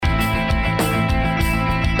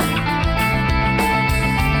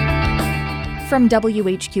From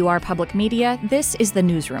WHQR Public Media, this is the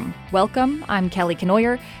Newsroom. Welcome, I'm Kelly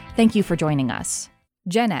Kenoyer. Thank you for joining us.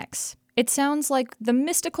 GenX. It sounds like the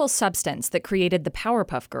mystical substance that created the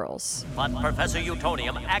Powerpuff Girls. But Professor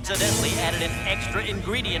Utonium accidentally added an extra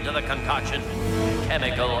ingredient to the concoction,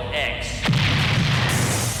 Chemical X.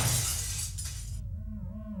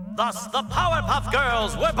 Thus, the Powerpuff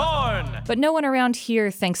Girls were born! But no one around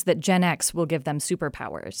here thinks that GenX will give them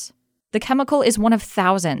superpowers. The chemical is one of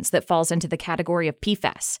thousands that falls into the category of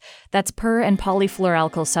PFAS. That's per- and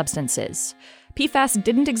polyfluoroalkyl substances. PFAS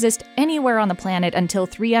didn't exist anywhere on the planet until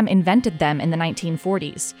 3M invented them in the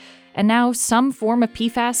 1940s. And now some form of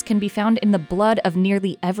PFAS can be found in the blood of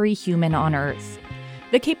nearly every human on Earth.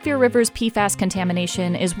 The Cape Fear River's PFAS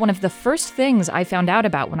contamination is one of the first things I found out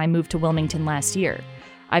about when I moved to Wilmington last year.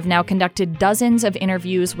 I've now conducted dozens of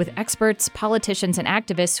interviews with experts, politicians, and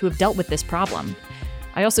activists who have dealt with this problem.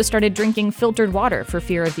 I also started drinking filtered water for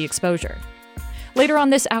fear of the exposure. Later on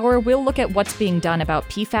this hour, we'll look at what's being done about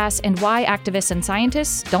PFAS and why activists and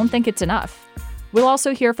scientists don't think it's enough. We'll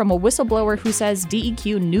also hear from a whistleblower who says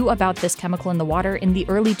DEQ knew about this chemical in the water in the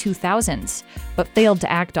early 2000s, but failed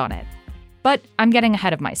to act on it. But I'm getting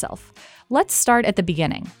ahead of myself. Let's start at the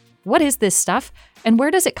beginning. What is this stuff, and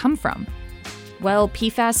where does it come from? Well,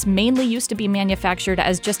 PFAS mainly used to be manufactured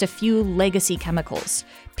as just a few legacy chemicals,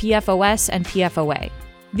 PFOS and PFOA.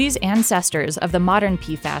 These ancestors of the modern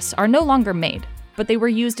PFAS are no longer made, but they were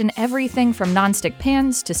used in everything from nonstick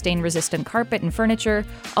pans to stain-resistant carpet and furniture,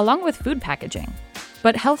 along with food packaging.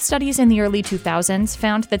 But health studies in the early 2000s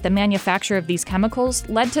found that the manufacture of these chemicals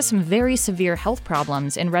led to some very severe health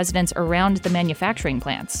problems in residents around the manufacturing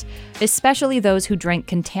plants, especially those who drank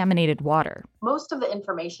contaminated water. Most of the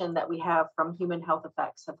information that we have from human health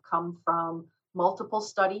effects have come from multiple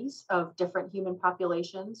studies of different human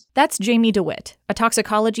populations. That's Jamie DeWitt, a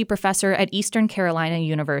toxicology professor at Eastern Carolina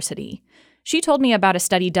University. She told me about a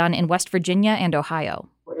study done in West Virginia and Ohio.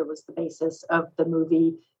 It was the basis of the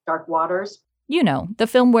movie Dark Waters. You know, the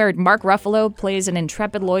film where Mark Ruffalo plays an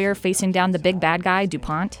intrepid lawyer facing down the big bad guy,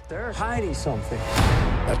 DuPont. They're hiding something.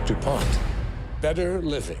 At DuPont, better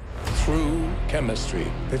living through chemistry.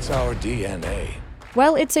 It's our DNA.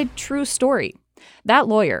 Well, it's a true story. That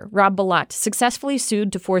lawyer, Rob Bilott, successfully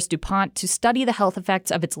sued to force DuPont to study the health effects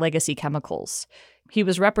of its legacy chemicals. He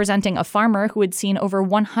was representing a farmer who had seen over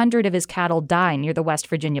 100 of his cattle die near the West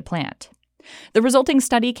Virginia plant. The resulting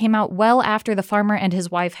study came out well after the farmer and his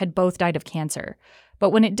wife had both died of cancer. But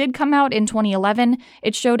when it did come out in 2011,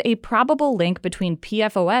 it showed a probable link between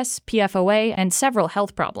PFOS, PFOA, and several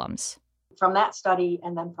health problems. From that study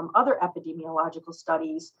and then from other epidemiological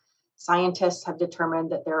studies, scientists have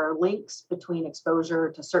determined that there are links between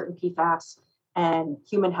exposure to certain PFAS and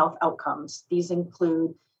human health outcomes. These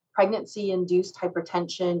include pregnancy-induced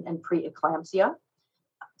hypertension and preeclampsia,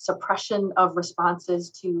 suppression of responses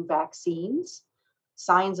to vaccines,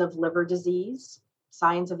 signs of liver disease,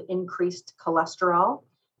 signs of increased cholesterol,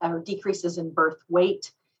 or decreases in birth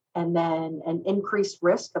weight, and then an increased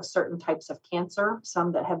risk of certain types of cancer.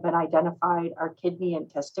 Some that have been identified are kidney and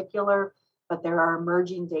testicular, but there are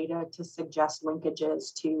emerging data to suggest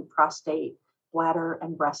linkages to prostate, bladder,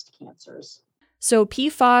 and breast cancers. So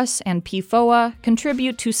PFAS and PFOA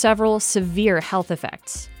contribute to several severe health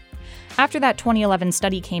effects. After that 2011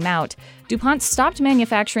 study came out, DuPont stopped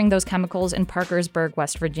manufacturing those chemicals in Parkersburg,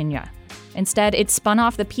 West Virginia. Instead, it spun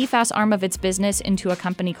off the PFAS arm of its business into a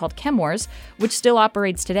company called Chemours, which still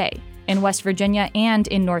operates today, in West Virginia and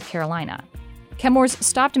in North Carolina. Chemours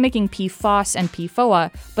stopped making PFOS and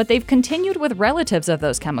PFOA, but they've continued with relatives of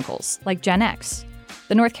those chemicals, like GenX.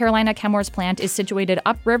 The North Carolina Chemours plant is situated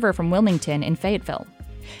upriver from Wilmington in Fayetteville.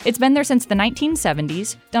 It's been there since the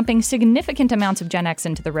 1970s, dumping significant amounts of GenX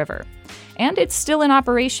into the river. And it's still in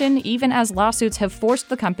operation even as lawsuits have forced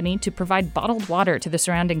the company to provide bottled water to the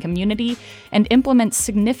surrounding community and implement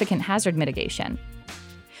significant hazard mitigation.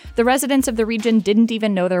 The residents of the region didn't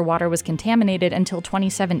even know their water was contaminated until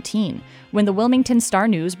 2017, when the Wilmington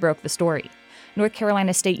Star-News broke the story. North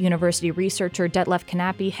Carolina State University researcher Detlef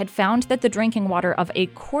Knappe had found that the drinking water of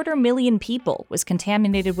 250,000 people was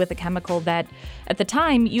contaminated with a chemical that, at the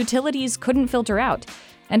time, utilities couldn't filter out,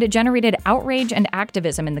 and it generated outrage and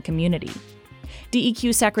activism in the community.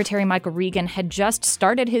 DEQ Secretary Michael Regan had just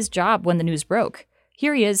started his job when the news broke.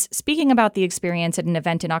 Here he is, speaking about the experience at an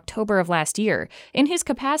event in October of last year, in his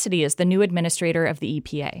capacity as the new administrator of the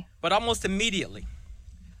EPA. But almost immediately,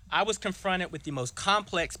 I was confronted with the most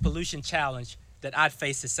complex pollution challenge that I'd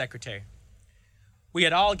faced as secretary. We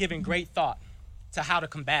had all given great thought to how to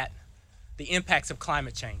combat the impacts of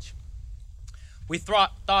climate change. We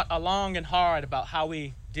thought long and hard about how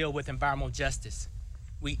we deal with environmental justice.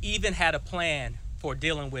 We even had a plan for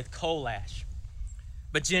dealing with coal ash.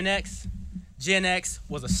 But GenX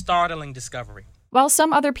was a startling discovery. While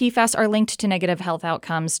some other PFAS are linked to negative health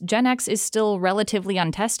outcomes, GenX is still relatively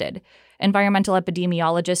untested. Environmental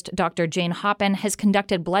epidemiologist Dr. Jane Hoppen has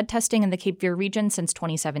conducted blood testing in the Cape Fear region since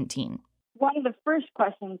 2017. One of the first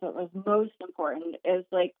questions that was most important is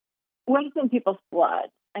what's in people's blood?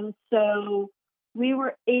 And so we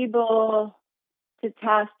were able to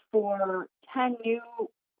test for 10 new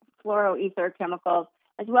fluoroether chemicals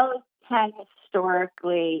as well as 10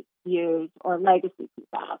 historically used or legacy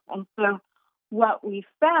PFAS. And so what we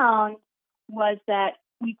found was that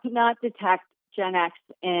we could not detect GenX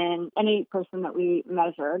in any person that we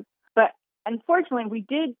measured. But unfortunately, we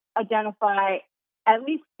did identify at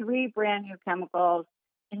least 3 brand new chemicals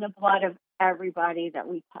in the blood of everybody that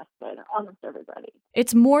we tested, almost everybody.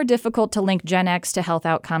 It's more difficult to link GenX to health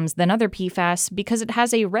outcomes than other PFAS because it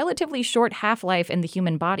has a relatively short half-life in the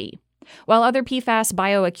human body. While other PFAS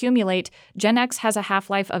bioaccumulate, GenX has a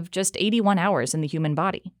half-life of just 81 hours in the human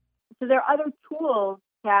body. So there are other tools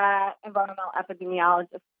that environmental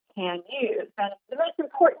epidemiologists can use. And the most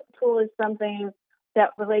important tool is something that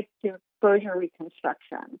relates to exposure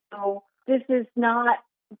reconstruction. So this is not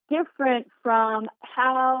different from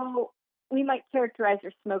how we might characterize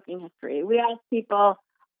your smoking history. We ask people,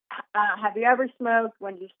 have you ever smoked?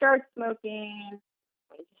 When did you start smoking?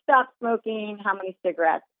 When did you stop smoking? How many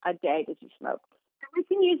cigarettes a day did you smoke? And we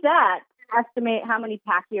can use that to estimate how many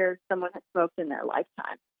pack years someone has smoked in their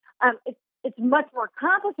lifetime. It's much more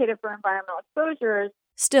complicated for environmental exposures.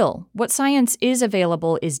 Still, what science is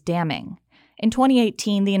available is damning. In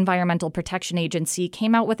 2018, the Environmental Protection Agency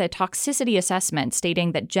came out with a toxicity assessment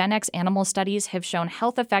stating that GenX animal studies have shown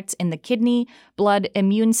health effects in the kidney, blood,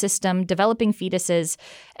 immune system, developing fetuses,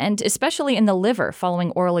 and especially in the liver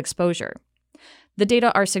following oral exposure. The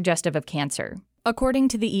data are suggestive of cancer. According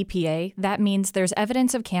to the EPA, that means there's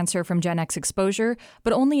evidence of cancer from GenX exposure,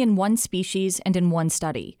 but only in one species and in one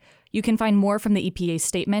study. You can find more from the EPA's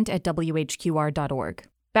statement at whqr.org.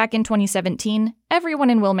 Back in 2017, everyone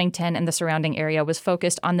in Wilmington and the surrounding area was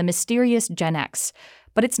focused on the mysterious GenX.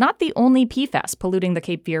 But it's not the only PFAS polluting the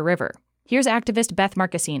Cape Fear River. Here's activist Beth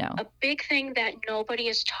Marcassino. A big thing that nobody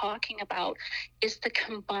is talking about is the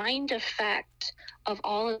combined effect of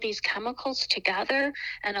all of these chemicals together.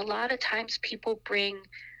 And a lot of times people bring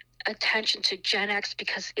attention to GenX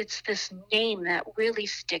because it's this name that really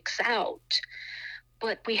sticks out.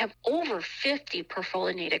 But we have over 50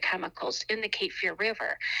 perfluorinated chemicals in the Cape Fear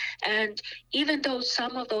River. And even though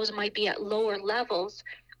some of those might be at lower levels,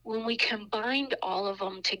 when we combined all of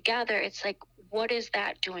them together, it's like, what is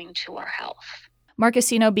that doing to our health?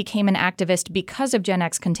 Marcassino became an activist because of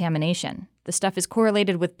GenX contamination. The stuff is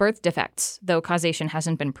correlated with birth defects, though causation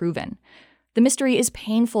hasn't been proven. The mystery is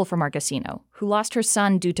painful for Marcassino, who lost her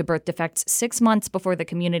son due to birth defects 6 months before the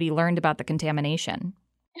community learned about the contamination.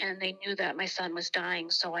 And they knew that my son was dying,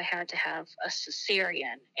 so I had to have a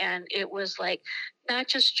cesarean. And it was like, not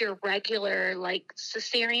just your regular,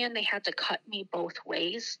 cesarean. They had to cut me both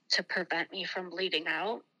ways to prevent me from bleeding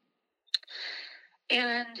out.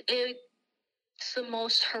 And it's the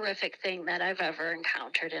most horrific thing that I've ever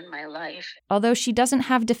encountered in my life. Although she doesn't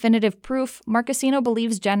have definitive proof, Marcassino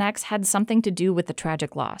believes GenX had something to do with the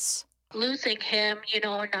tragic loss. Losing him,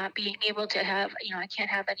 not being able to have, I can't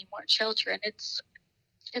have any more children.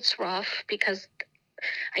 It's rough because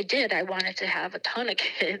I wanted to have a ton of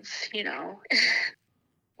kids,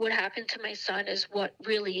 What happened to my son is what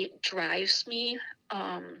really drives me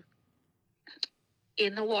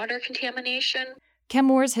in the water contamination.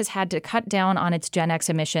 Chemours has had to cut down on its GenX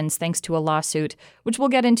emissions thanks to a lawsuit, which we'll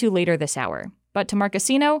get into later this hour. But to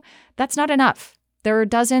Marcassino, that's not enough. There are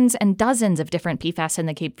dozens and dozens of different PFAS in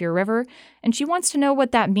the Cape Fear River, and she wants to know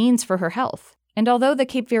what that means for her health. And although the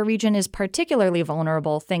Cape Fear region is particularly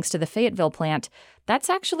vulnerable thanks to the Fayetteville plant, that's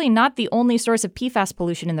actually not the only source of PFAS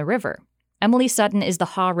pollution in the river. Emily Sutton is the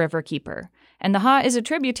Haw River keeper, and the Haw is a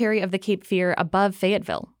tributary of the Cape Fear above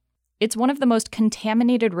Fayetteville. It's one of the most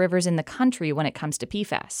contaminated rivers in the country when it comes to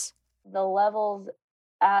PFAS. The levels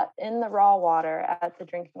in the raw water at the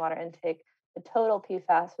drinking water intake, the total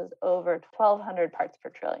PFAS was over 1,200 parts per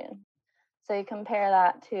trillion. So you compare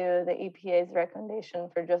that to the EPA's recommendation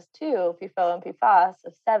for just 2, PFOA and PFAS,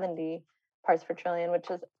 of 70 parts per trillion, which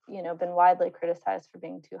has been widely criticized for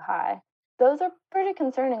being too high. Those are pretty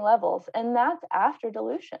concerning levels, and that's after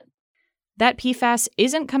dilution. That PFAS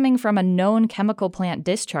isn't coming from a known chemical plant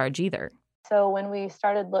discharge either. So when we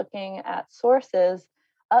started looking at sources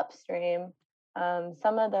upstream,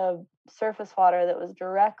 some of the surface water that was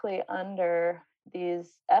directly under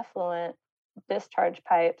these effluent discharge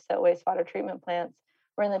pipes at wastewater treatment plants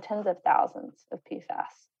were in the tens of thousands of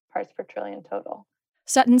PFAS parts per trillion total.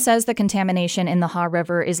 Sutton says the contamination in the Haw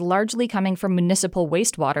River is largely coming from municipal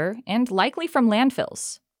wastewater and likely from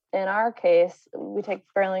landfills. In our case, we take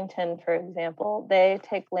Burlington, for example. They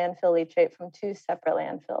take landfill leachate from 2 separate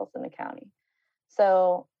landfills in the county.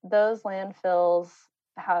 So those landfills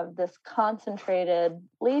have this concentrated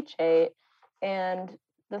leachate, and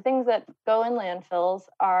the things that go in landfills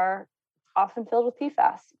are often filled with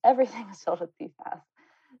PFAS. Everything is filled with PFAS.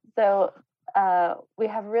 So we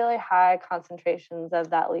have really high concentrations of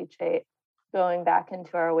that leachate going back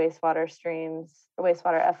into our wastewater streams, or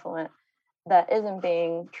wastewater effluent, that isn't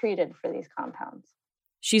being treated for these compounds.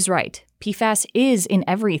 She's right. PFAS is in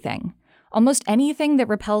everything. Almost anything that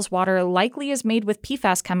repels water likely is made with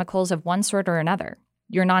PFAS chemicals of one sort or another.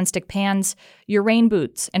 Your nonstick pans, your rain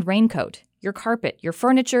boots and raincoat, your carpet, your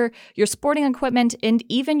furniture, your sporting equipment, and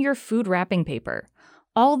even your food wrapping paper.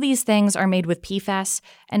 All these things are made with PFAS,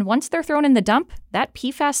 and once they're thrown in the dump, that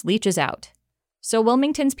PFAS leaches out. So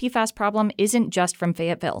Wilmington's PFAS problem isn't just from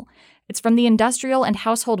Fayetteville. It's from the industrial and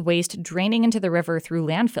household waste draining into the river through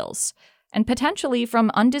landfills, and potentially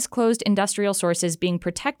from undisclosed industrial sources being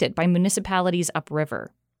protected by municipalities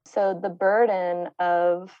upriver. So the burden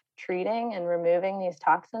of treating and removing these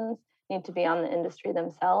toxins need to be on the industry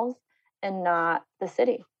themselves and not the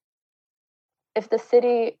city. If the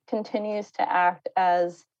city continues to act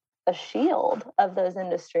as a shield of those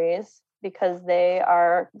industries because they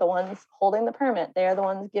are the ones holding the permit, they are the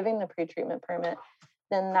ones giving the pretreatment permit,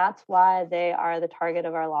 then that's why they are the target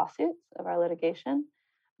of our lawsuits, of our litigation.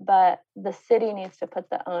 But the city needs to put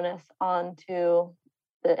the onus onto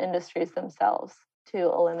the industries themselves to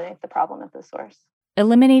eliminate the problem at the source.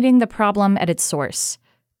 Eliminating the problem at its source.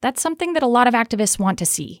 That's something that a lot of activists want to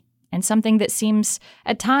see, and something that seems,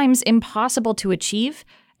 at times, impossible to achieve,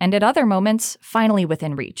 and at other moments, finally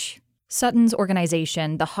within reach. Sutton's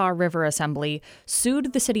organization, the Haw River Assembly,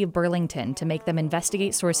 sued the city of Burlington to make them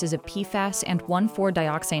investigate sources of PFAS and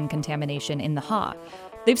 1,4-dioxane contamination in the Haw.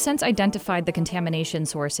 They've since identified the contamination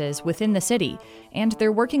sources within the city, and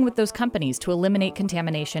they're working with those companies to eliminate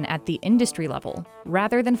contamination at the industry level,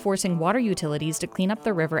 rather than forcing water utilities to clean up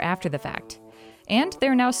the river after the fact. And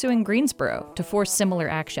they're now suing Greensboro to force similar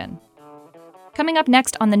action. Coming up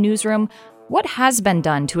next on the Newsroom, what has been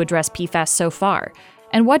done to address PFAS so far?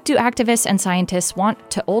 And what do activists and scientists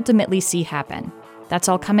want to ultimately see happen? That's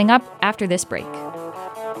all coming up after this break.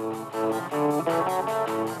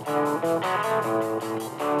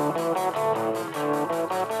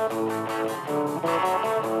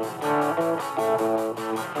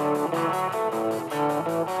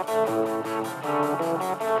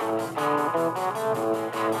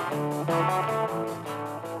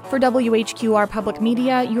 For WHQR Public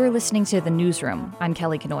Media, you're listening to The Newsroom. I'm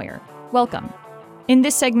Kelly Kenoyer. Welcome. In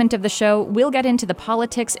this segment of the show, we'll get into the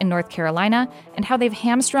politics in North Carolina and how they've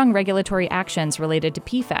hamstrung regulatory actions related to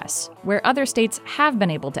PFAS, where other states have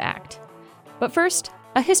been able to act. But first,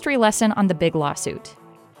 a history lesson on the big lawsuit.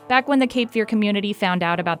 Back when the Cape Fear community found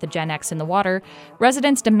out about the GenX in the water,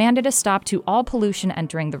 residents demanded a stop to all pollution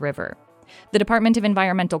entering the river. The Department of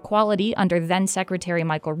Environmental Quality, under then-Secretary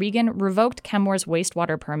Michael Regan, revoked Kenmore's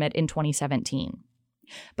wastewater permit in 2017.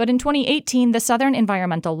 But in 2018, the Southern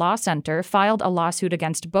Environmental Law Center filed a lawsuit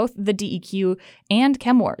against both the DEQ and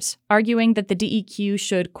Kenmore's, arguing that the DEQ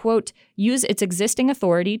should, quote, use its existing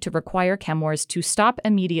authority to require Kenmore's to stop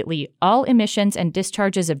immediately all emissions and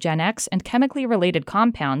discharges of GenX and chemically related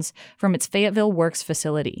compounds from its Fayetteville Works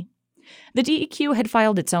facility. The DEQ had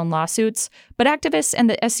filed its own lawsuits, but activists and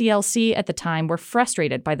the SELC at the time were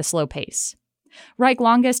frustrated by the slow pace. Reich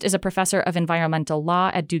Longest is a professor of environmental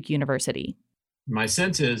law at Duke University. My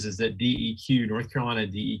sense is that DEQ, North Carolina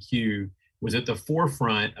DEQ, was at the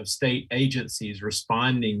forefront of state agencies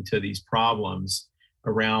responding to these problems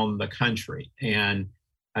around the country. And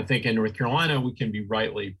I think in North Carolina, we can be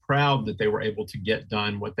rightly proud that they were able to get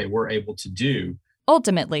done what they were able to do.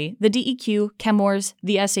 Ultimately, the DEQ, Kenmore's,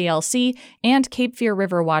 the SALC, and Cape Fear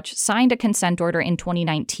River Watch signed a consent order in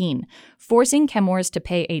 2019, forcing Kenmore's to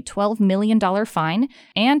pay a $12 million fine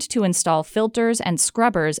and to install filters and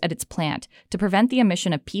scrubbers at its plant to prevent the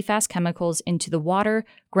emission of PFAS chemicals into the water,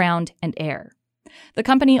 ground, and air. The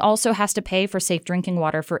company also has to pay for safe drinking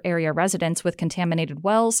water for area residents with contaminated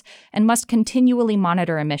wells and must continually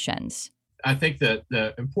monitor emissions. I think that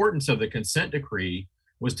the importance of the consent decree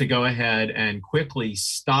was to go ahead and quickly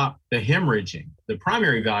stop the hemorrhaging. The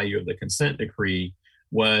primary value of the consent decree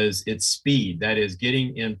was its speed, that is,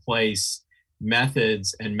 getting in place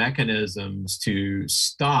methods and mechanisms to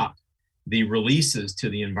stop the releases to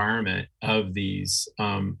the environment of these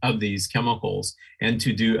chemicals and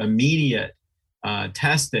to do immediate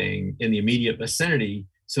testing in the immediate vicinity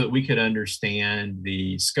so that we could understand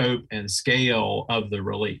the scope and scale of the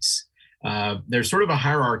release. There's sort of a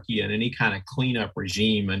hierarchy in any kind of cleanup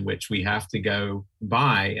regime in which we have to go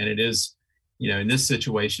by, and it is, in this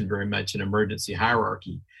situation, very much an emergency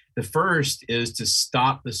hierarchy. The first is to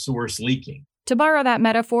stop the source leaking. To borrow that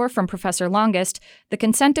metaphor from Professor Longest, the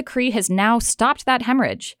consent decree has now stopped that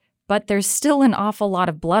hemorrhage, but there's still an awful lot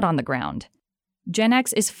of blood on the ground.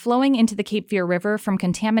 GenX is flowing into the Cape Fear River from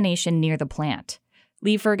contamination near the plant.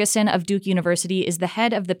 Lee Ferguson of Duke University is the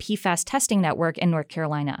head of the PFAS testing network in North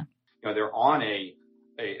Carolina. They're on a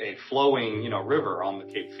flowing, river on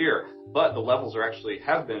the Cape Fear, but the levels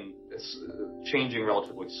have been changing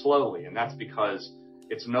relatively slowly, and that's because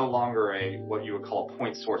it's no longer what you would call a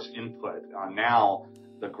point source input. Now,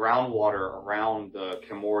 the groundwater around the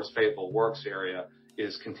Chemours Fayetteville Works area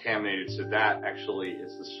is contaminated, so that actually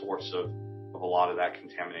is the source of a lot of that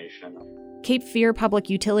contamination. Cape Fear Public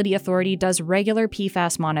Utility Authority does regular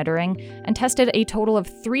PFAS monitoring and tested a total of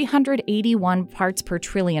 381 parts per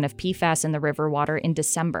trillion of PFAS in the river water in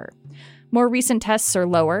December. More recent tests are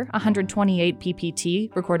lower, 128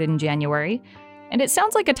 ppt recorded in January. And it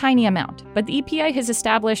sounds like a tiny amount, but the EPA has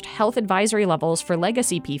established health advisory levels for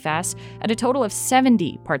legacy PFAS at a total of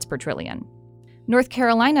 70 parts per trillion. North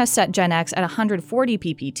Carolina set GenX at 140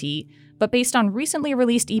 ppt, but based on recently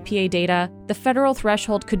released EPA data, the federal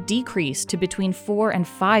threshold could decrease to between 4 and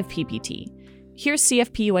 5 ppt. Here's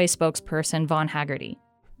CFPUA spokesperson Vaughn Haggerty.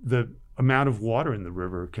 The amount of water in the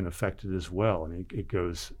river can affect it as well, and it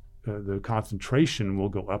goes. The concentration will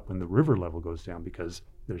go up when the river level goes down because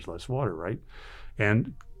there's less water, right?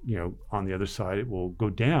 And, on the other side, it will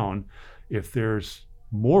go down if there's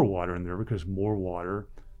more water in the river, because more water,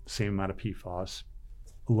 same amount of PFAS,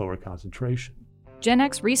 a lower concentration.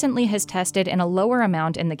 GenX recently has tested in a lower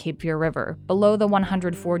amount in the Cape Fear River, below the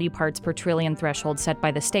 140 parts per trillion threshold set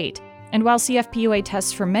by the state. And while CFPUA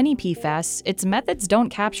tests for many PFAS, its methods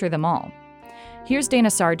don't capture them all. Here's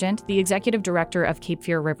Dana Sargent, the executive director of Cape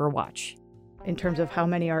Fear River Watch. In terms of how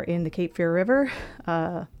many are in the Cape Fear River,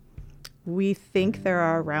 we think there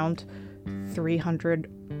are around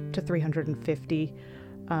 300 to 350,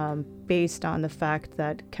 based on the fact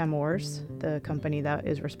that Chemours, the company that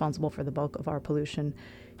is responsible for the bulk of our pollution,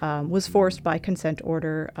 was forced by consent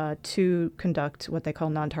order to conduct what they call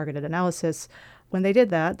non-targeted analysis. When they did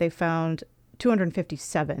that, they found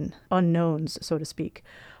 257 unknowns, so to speak,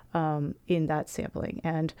 in that sampling.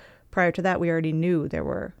 And prior to that, we already knew there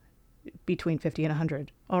were between 50 and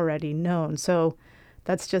 100 already known. So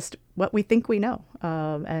that's just what we think we know.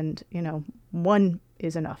 And, one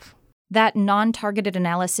is enough. That non-targeted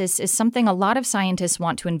analysis is something a lot of scientists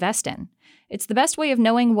want to invest in. It's the best way of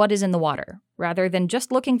knowing what is in the water. Rather than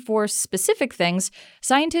just looking for specific things,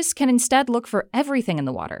 scientists can instead look for everything in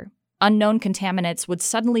the water. Unknown contaminants would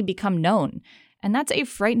suddenly become known, and that's a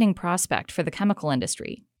frightening prospect for the chemical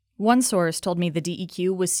industry. One source told me the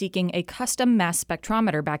DEQ was seeking a custom mass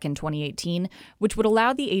spectrometer back in 2018, which would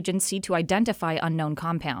allow the agency to identify unknown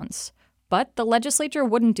compounds. But the legislature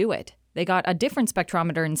wouldn't do it. They got a different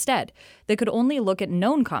spectrometer instead. They could only look at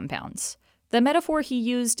known compounds. The metaphor he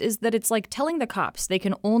used is that it's like telling the cops they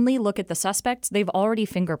can only look at the suspects they've already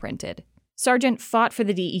fingerprinted. Sargent fought for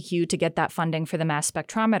the DEQ to get that funding for the mass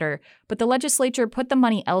spectrometer, but the legislature put the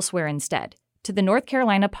money elsewhere instead, to the North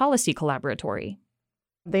Carolina Policy Collaboratory.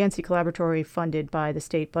 The NC Collaboratory, funded by the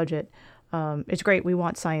state budget, it's great. We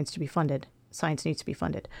want science to be funded. Science needs to be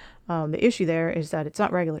funded. The issue there is that it's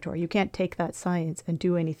not regulatory. You can't take that science and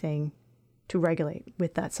do anything to regulate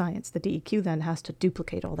with that science. The DEQ then has to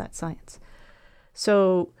duplicate all that science.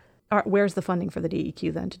 So where's the funding for the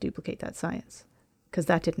DEQ then to duplicate that science? Because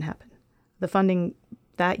that didn't happen. The funding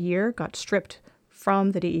that year got stripped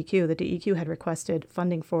from the DEQ. The DEQ had requested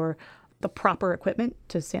funding for the proper equipment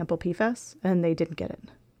to sample PFAS, and they didn't get it.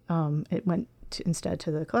 It went instead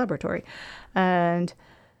to the collaboratory. And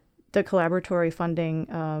the collaboratory funding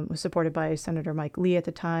was supported by Senator Mike Lee at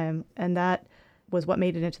the time, and that was what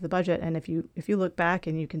made it into the budget. And if you look back,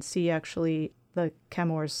 and you can see actually the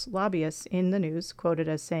Chemours lobbyists in the news quoted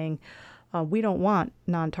as saying, we don't want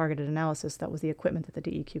non-targeted analysis. That was the equipment that the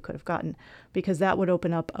DEQ could have gotten, because that would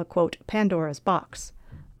open up a, quote, Pandora's box,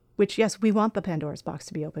 which, yes, we want the Pandora's box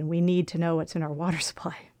to be open. We need to know what's in our water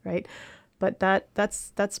supply, right? But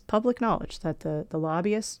that's public knowledge that the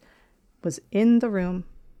lobbyist was in the room,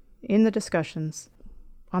 in the discussions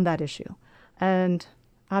on that issue. And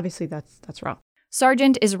obviously that's wrong.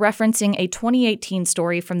 Sargent is referencing a 2018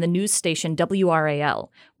 story from the news station WRAL,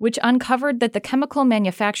 which uncovered that the chemical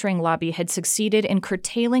manufacturing lobby had succeeded in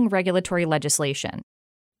curtailing regulatory legislation.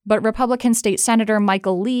 But Republican State Senator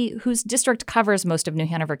Michael Lee, whose district covers most of New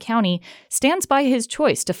Hanover County, stands by his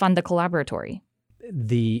choice to fund the collaboratory.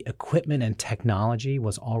 the equipment and technology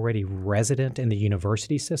was already resident in the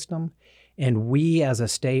university system, and we as a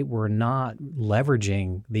state were not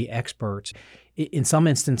leveraging the experts. In some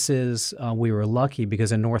instances, we were lucky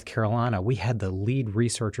because in North Carolina, we had the lead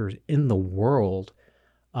researchers in the world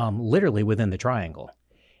literally within the triangle.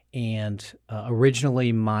 And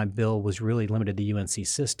originally, my bill was really limited to the UNC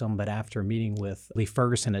system, but after meeting with Lee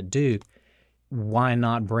Ferguson at Duke, why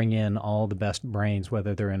not bring in all the best brains,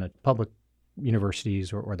 whether they're in a public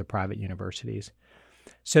universities or the private universities?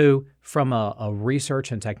 So from a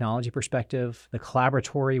research and technology perspective, the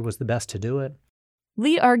collaboratory was the best to do it.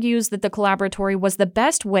 Lee argues that the collaboratory was the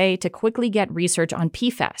best way to quickly get research on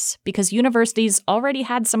PFAS because universities already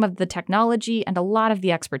had some of the technology and a lot of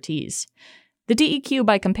the expertise. The DEQ,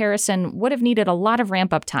 by comparison, would have needed a lot of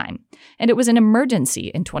ramp-up time, and it was an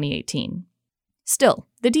emergency in 2018. Still,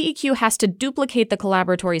 the DEQ has to duplicate the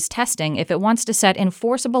collaboratory's testing if it wants to set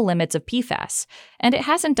enforceable limits of PFAS, and it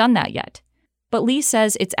hasn't done that yet. But Lee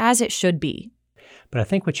says it's as it should be. But I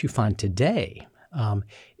think what you find today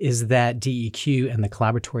is that DEQ and the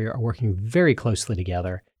collaboratory are working very closely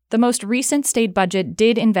together. The most recent state budget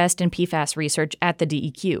did invest in PFAS research at the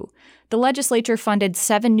DEQ. The legislature funded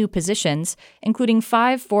 7 new positions, including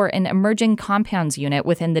 5 for an emerging compounds unit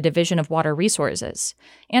within the Division of Water Resources,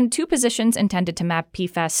 and 2 positions intended to map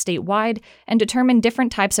PFAS statewide and determine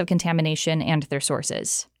different types of contamination and their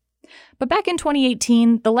sources. But back in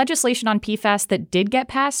 2018, the legislation on PFAS that did get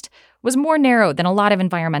passed was more narrow than a lot of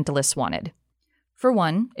environmentalists wanted. For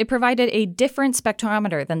one, it provided a different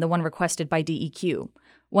spectrometer than the one requested by DEQ,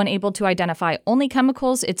 one able to identify only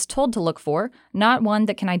chemicals it's told to look for, not one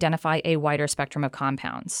that can identify a wider spectrum of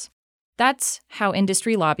compounds. That's how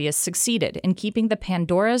industry lobbyists succeeded in keeping the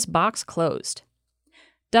Pandora's box closed.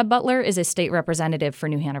 Deb Butler is a state representative for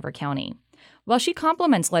New Hanover County. While she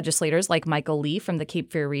compliments legislators like Michael Lee from the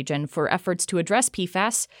Cape Fear region for efforts to address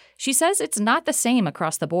PFAS, she says it's not the same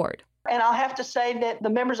across the board. And I'll have to say that the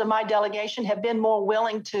members of my delegation have been more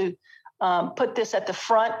willing to put this at the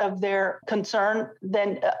front of their concern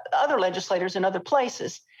than other legislators in other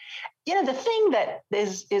places. You know, the thing that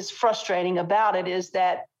is frustrating about it is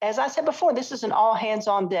that, as I said before, this is an all hands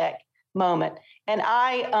on deck moment. And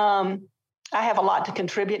I have a lot to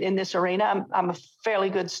contribute in this arena. I'm a fairly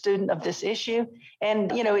good student of this issue.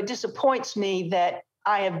 And, you know, it disappoints me that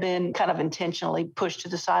I have been kind of intentionally pushed to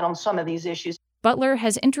the side on some of these issues. Butler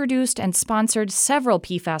has introduced and sponsored several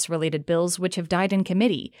PFAS-related bills which have died in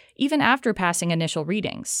committee, even after passing initial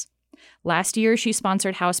readings. Last year, she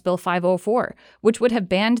sponsored House Bill 504, which would have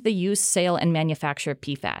banned the use, sale, and manufacture of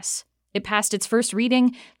PFAS. It passed its first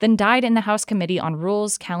reading, then died in the House Committee on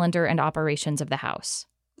Rules, Calendar, and Operations of the House.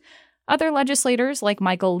 Other legislators, like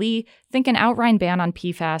Michael Lee, think an outright ban on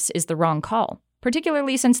PFAS is the wrong call,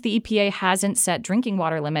 particularly since the EPA hasn't set drinking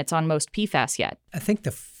water limits on most PFAS yet. I think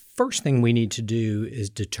the first thing we need to do is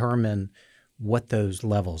determine what those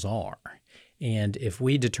levels are. And if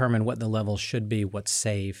we determine what the levels should be, what's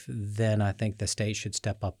safe, then I think the state should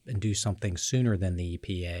step up and do something sooner than the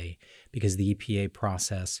EPA, because the EPA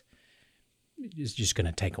process is just going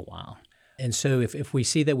to take a while. And so if we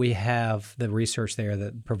see that we have the research there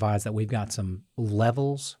that provides that we've got some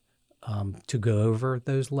levels to go over,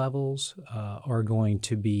 those levels are going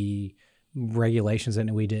to be regulations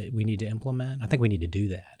that we need to implement. I think we need to do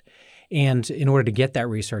that. And in order to get that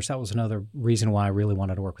research, that was another reason why I really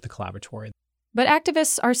wanted to work with the collaboratory. But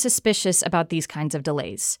activists are suspicious about these kinds of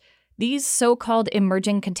delays. These so-called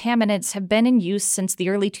emerging contaminants have been in use since the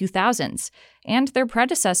early 2000s, and their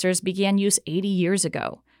predecessors began use 80 years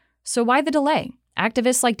ago. So why the delay?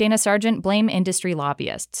 Activists like Dana Sargent blame industry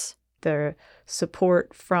lobbyists. The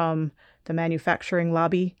support from the manufacturing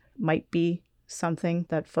lobby might be something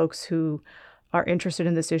that folks who are interested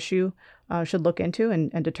in this issue should look into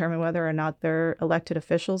and determine whether or not their elected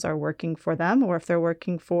officials are working for them or if they're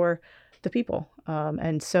working for the people.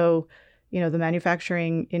 And so, the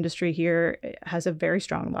manufacturing industry here has a very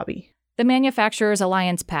strong lobby. The Manufacturers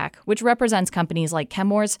Alliance PAC, which represents companies like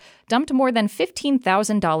Chemours, dumped more than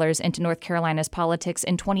 $15,000 into North Carolina's politics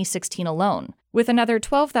in 2016 alone, with another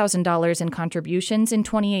 $12,000 in contributions in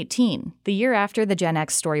 2018, the year after the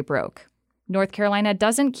GenX story broke. North Carolina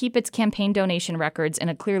doesn't keep its campaign donation records in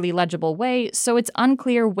a clearly legible way, so it's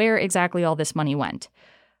unclear where exactly all this money went.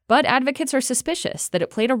 But advocates are suspicious that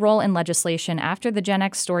it played a role in legislation after the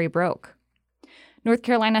GenX story broke. North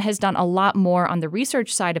Carolina has done a lot more on the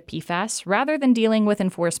research side of PFAS rather than dealing with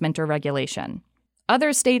enforcement or regulation.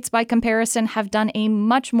 Other states, by comparison, have done a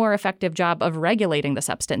much more effective job of regulating the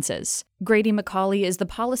substances. Grady McCauley is the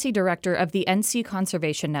policy director of the NC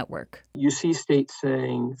Conservation Network. You see states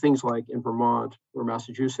saying things like in Vermont or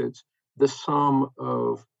Massachusetts, the sum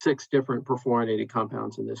of 6 different perfluorinated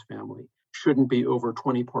compounds in this family shouldn't be over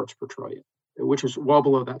 20 parts per trillion, which is well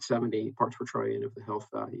below that 70 parts per trillion of the health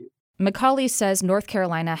value. Macaulay says North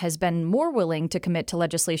Carolina has been more willing to commit to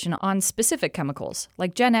legislation on specific chemicals,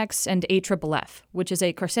 like GenX and AFFF, which is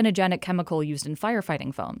a carcinogenic chemical used in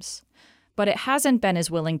firefighting foams. But it hasn't been as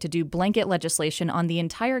willing to do blanket legislation on the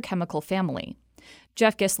entire chemical family.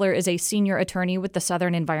 Jeff Gisler is a senior attorney with the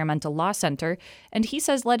Southern Environmental Law Center, and he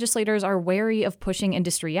says legislators are wary of pushing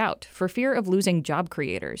industry out for fear of losing job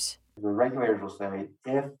creators. The regulators will say,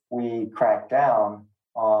 if we crack down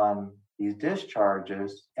on these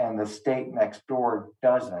discharges and the state next door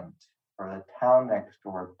doesn't, or the town next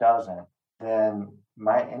door doesn't, then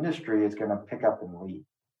my industry is going to pick up and leave.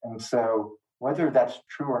 And so whether that's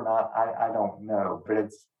true or not, I don't know, but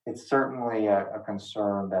it's certainly a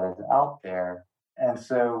concern that is out there. And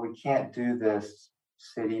so we can't do this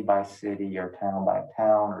city by city or town by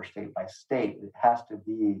town or state by state. It has to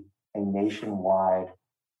be a nationwide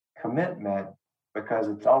commitment because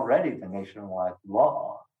it's already the nationwide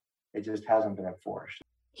law. It just hasn't been enforced.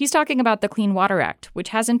 He's talking about the Clean Water Act, which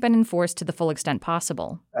hasn't been enforced to the full extent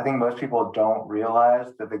possible. I think most people don't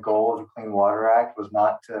realize that the goal of the Clean Water Act was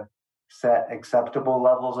not to set acceptable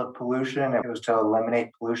levels of pollution. It was to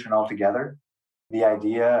eliminate pollution altogether. The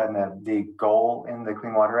idea and the goal in the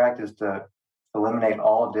Clean Water Act is to eliminate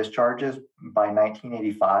all discharges by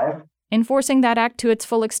 1985. Enforcing that act to its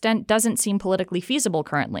full extent doesn't seem politically feasible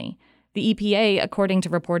currently. The EPA, according to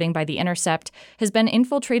reporting by The Intercept, has been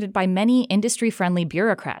infiltrated by many industry-friendly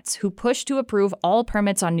bureaucrats who push to approve all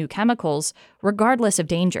permits on new chemicals, regardless of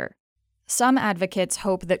danger. Some advocates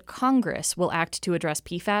hope that Congress will act to address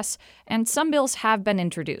PFAS, and some bills have been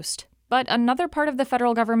introduced. But another part of the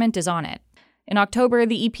federal government is on it. In October,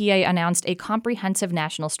 the EPA announced a comprehensive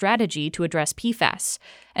national strategy to address PFAS,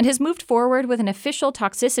 and has moved forward with an official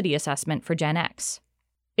toxicity assessment for GenX.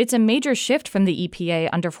 It's a major shift from the EPA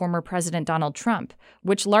under former President Donald Trump,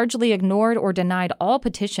 which largely ignored or denied all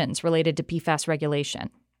petitions related to PFAS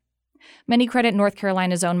regulation. Many credit North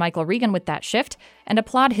Carolina's own Michael Regan with that shift and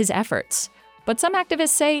applaud his efforts, but some activists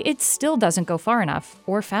say it still doesn't go far enough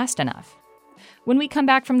or fast enough. When we come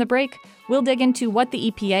back from the break, we'll dig into what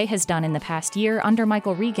the EPA has done in the past year under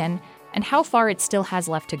Michael Regan and how far it still has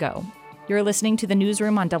left to go. You're listening to the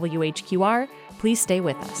Newsroom on WHQR. Please stay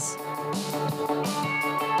with us.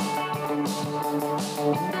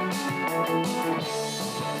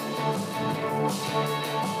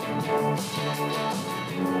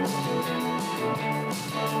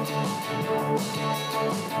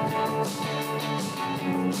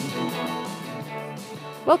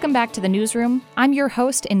 Welcome back to the Newsroom. I'm your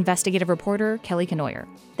host, investigative reporter Kelly Kenoyer.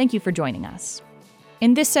 Thank you for joining us.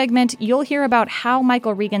 In this segment, you'll hear about how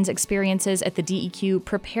Michael Regan's experiences at the DEQ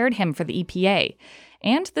prepared him for the EPA,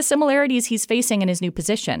 and the similarities he's facing in his new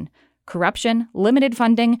position. Corruption, limited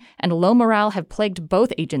funding, and low morale have plagued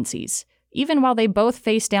both agencies, even while they both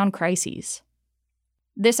face down crises.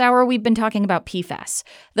 This hour, we've been talking about PFAS,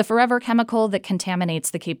 the forever chemical that contaminates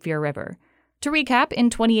the Cape Fear River. To recap,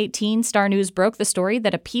 in 2018, Star News broke the story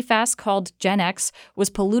that a PFAS called GenX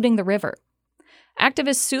was polluting the river.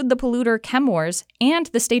 Activists sued the polluter ChemWars and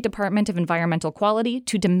the State Department of Environmental Quality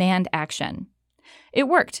to demand action. It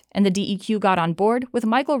worked, and the DEQ got on board with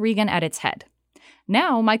Michael Regan at its head.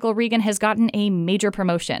 Now, Michael Regan has gotten a major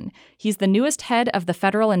promotion. He's the newest head of the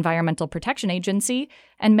Federal Environmental Protection Agency,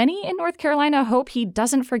 and many in North Carolina hope he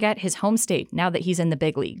doesn't forget his home state now that he's in the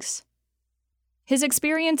big leagues. His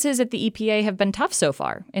experiences at the EPA have been tough so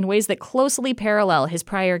far, in ways that closely parallel his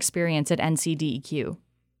prior experience at NCDEQ.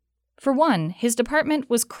 For one, his department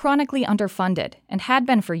was chronically underfunded and had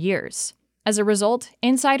been for years. As a result,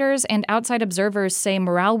 insiders and outside observers say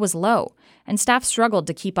morale was low, and staff struggled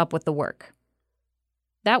to keep up with the work.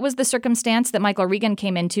 That was the circumstance that Michael Regan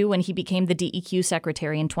came into when he became the DEQ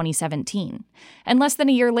secretary in 2017. And less than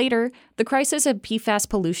a year later, the crisis of PFAS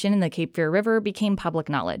pollution in the Cape Fear River became public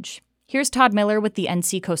knowledge. Here's Todd Miller with the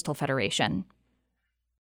NC Coastal Federation.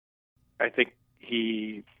 I think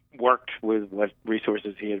he worked with what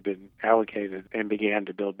resources he had been allocated and began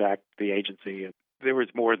to build back the agency. There was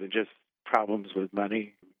more than just problems with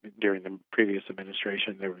money. During the previous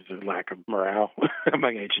administration, there was a lack of morale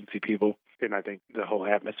among agency people. And I think the whole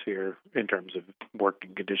atmosphere in terms of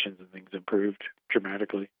working conditions and things improved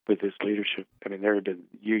dramatically with his leadership. I mean, there have been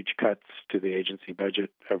huge cuts to the agency budget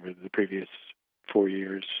over the previous 4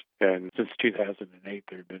 years. And since 2008,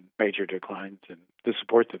 there have been major declines in the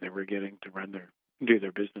support that they were getting to do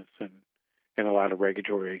their business, and a lot of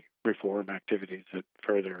regulatory reform activities that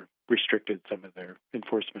further restricted some of their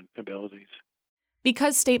enforcement abilities.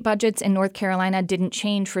 Because state budgets in North Carolina didn't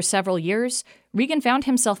change for several years, Regan found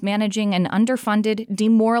himself managing an underfunded,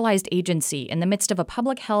 demoralized agency in the midst of a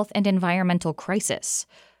public health and environmental crisis.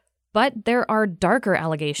 But there are darker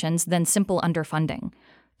allegations than simple underfunding.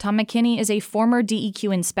 Tom McKinney is a former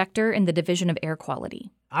DEQ inspector in the Division of Air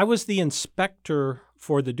Quality. I was the inspector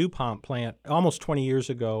for the DuPont plant almost 20 years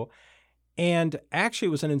ago, and actually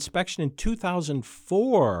it was an inspection in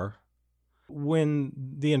 2004 when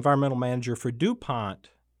the environmental manager for DuPont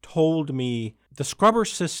told me the scrubber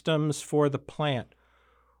systems for the plant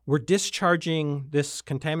were discharging this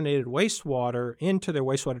contaminated wastewater into their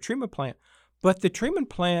wastewater treatment plant, but the treatment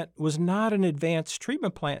plant was not an advanced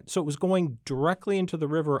treatment plant, so it was going directly into the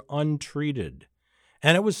river untreated.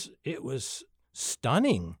 And it was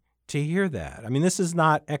stunning to hear that. I mean, this is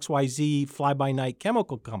not XYZ fly-by-night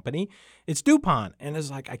chemical company. It's DuPont. And it's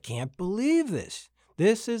like, I can't believe this.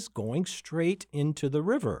 This is going straight into the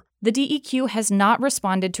river. The DEQ has not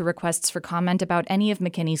responded to requests for comment about any of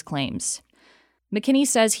McKinney's claims. McKinney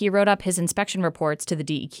says he wrote up his inspection reports to the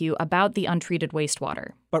DEQ about the untreated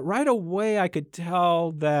wastewater. But right away, I could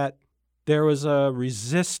tell that there was a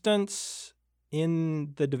resistance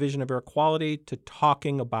in the Division of Air Quality to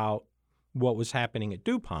talking about what was happening at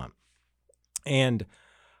DuPont. And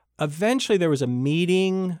eventually there was a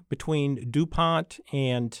meeting between DuPont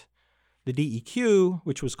and the DEQ,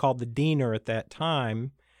 which was called the Diener at that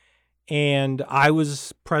time. And I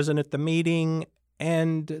was present at the meeting,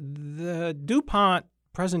 and the DuPont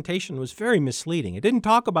presentation was very misleading. It didn't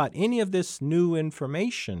talk about any of this new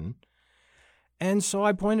information. And so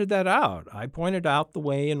I pointed that out. I pointed out the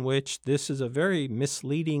way in which this is a very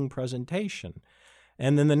misleading presentation.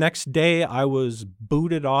 And then the next day, I was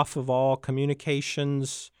booted off of all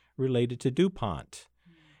communications related to DuPont.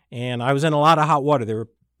 And I was in a lot of hot water. There were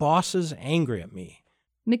bosses angry at me.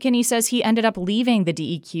 McKinney says he ended up leaving the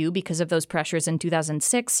DEQ because of those pressures in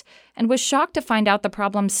 2006 and was shocked to find out the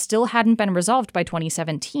problem still hadn't been resolved by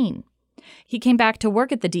 2017. He came back to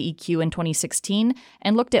work at the DEQ in 2016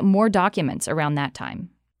 and looked at more documents around that time.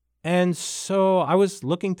 And so I was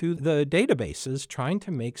looking through the databases trying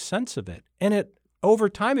to make sense of it. And over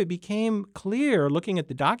time, it became clear, looking at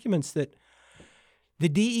the documents, that the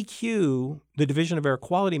DEQ, the Division of Air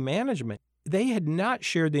Quality Management, they had not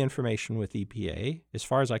shared the information with EPA, as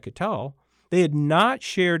far as I could tell. They had not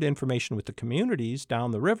shared information with the communities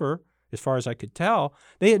down the river, as far as I could tell.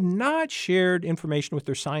 They had not shared information with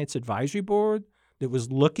their Science Advisory Board that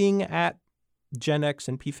was looking at GenX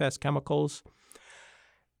and PFAS chemicals.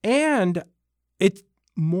 And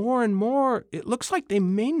more and more, it looks like they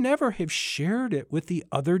may never have shared it with the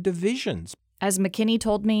other divisions. As McKinney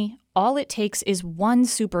told me, all it takes is one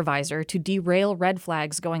supervisor to derail red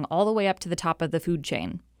flags going all the way up to the top of the food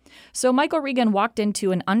chain. So Michael Regan walked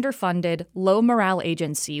into an underfunded, low-morale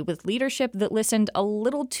agency with leadership that listened a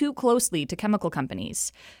little too closely to chemical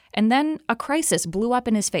companies. And then a crisis blew up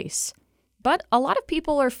in his face. But a lot of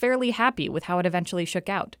people are fairly happy with how it eventually shook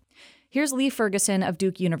out. Here's Lee Ferguson of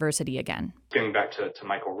Duke University again. Getting back to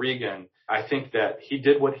Michael Regan, I think that he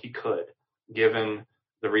did what he could, given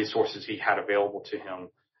the resources he had available to him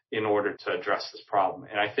in order to address this problem.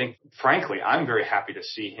 And I think, frankly, I'm very happy to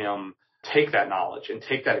see him take that knowledge and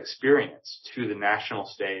take that experience to the national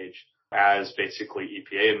stage as basically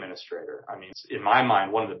EPA administrator. I mean, in my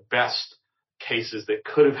mind, one of the best cases that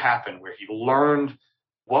could have happened, where he learned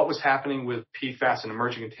what was happening with PFAS and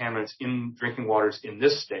emerging contaminants in drinking waters in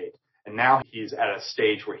this state. And now he's at a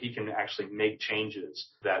stage where he can actually make changes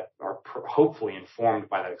that are hopefully informed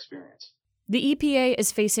by that experience. The EPA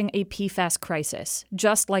is facing a PFAS crisis,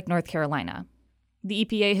 just like North Carolina. The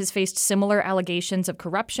EPA has faced similar allegations of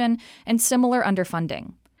corruption and similar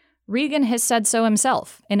underfunding. Regan has said so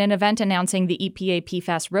himself in an event announcing the EPA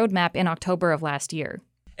PFAS roadmap in October of last year.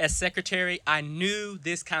 As secretary, I knew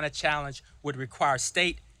this kind of challenge would require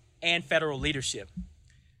state and federal leadership.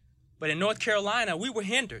 But in North Carolina, we were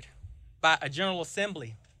hindered by a General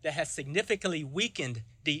Assembly that has significantly weakened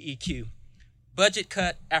DEQ. Budget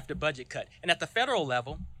cut after budget cut. And at the federal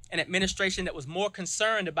level, an administration that was more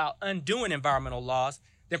concerned about undoing environmental laws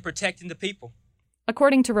than protecting the people.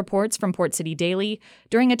 According to reports from Port City Daily,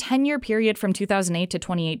 during a 10-year period from 2008 to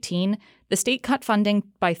 2018, the state cut funding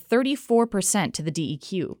by 34% to the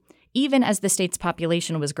DEQ, even as the state's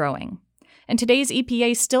population was growing. And today's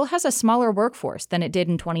EPA still has a smaller workforce than it did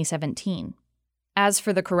in 2017. As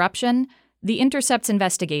for the corruption, the Intercepts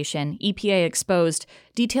investigation, EPA exposed,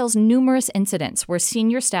 details numerous incidents where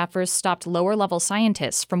senior staffers stopped lower-level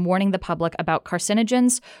scientists from warning the public about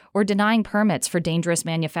carcinogens or denying permits for dangerous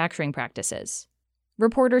manufacturing practices.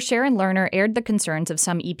 Reporter Sharon Lerner aired the concerns of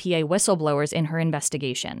some EPA whistleblowers in her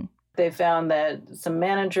investigation. they found that some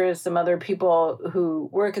managers, some other people who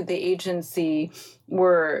work at the agency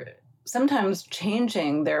were sometimes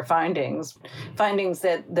changing their findings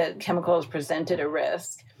that chemicals presented a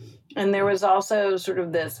risk. And there was also sort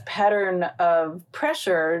of this pattern of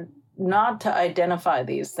pressure not to identify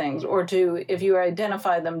these things, or to, if you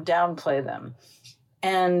identify them, downplay them.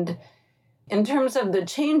 And in terms of the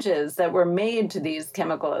changes that were made to these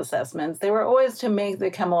chemical assessments, they were always to make the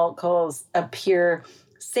chemicals appear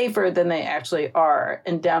safer than they actually are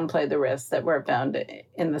and downplay the risks that were found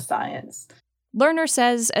in the science. Lerner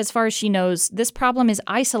says, as far as she knows, this problem is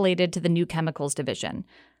isolated to the new chemicals division.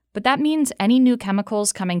 But that means any new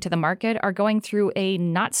chemicals coming to the market are going through a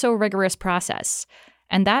not-so-rigorous process.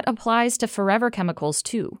 And that applies to forever chemicals,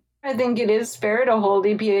 too. I think it is fair to hold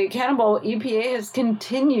EPA accountable. EPA has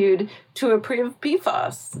continued to approve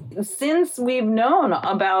PFAS. Since we've known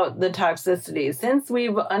about the toxicity, since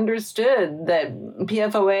we've understood that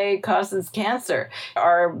PFOA causes cancer,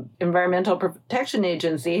 our Environmental Protection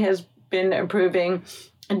Agency has been approving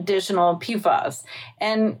additional PFAS.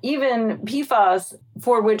 And even PFAS,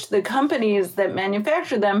 for which the companies that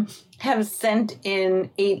manufacture them have sent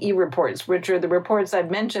in 8E reports, which are the reports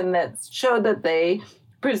I've mentioned that show that they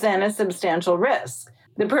present a substantial risk.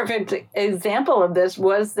 The perfect example of this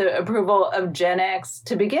was the approval of GenX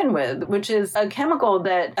to begin with, which is a chemical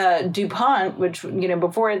that DuPont, which,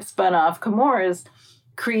 before it spun off Chemours,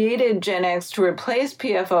 created GenX to replace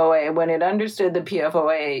PFOA when it understood that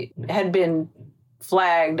PFOA had been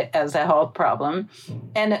flagged as a health problem.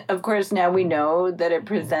 And of course, now we know that it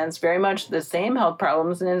presents very much the same health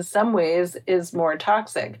problems and in some ways is more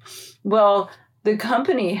toxic. Well, the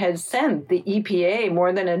company had sent the EPA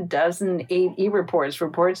more than a dozen 8E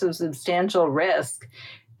reports of substantial risk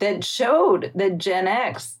that showed that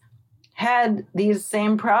GenX had these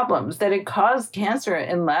same problems, that it caused cancer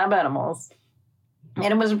in lab animals.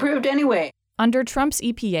 And it was approved anyway. Under Trump's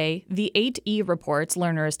EPA, the 8E reports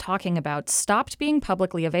Lerner is talking about stopped being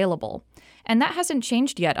publicly available. And that hasn't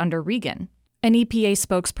changed yet under Regan. An EPA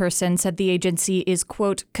spokesperson said the agency is,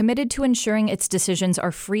 quote, committed to ensuring its decisions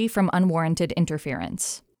are free from unwarranted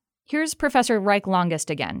interference. Here's Professor Reich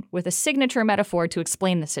Longest again, with a signature metaphor to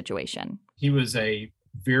explain the situation. He was a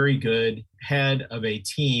very good head of a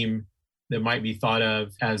team that might be thought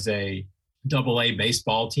of as a AA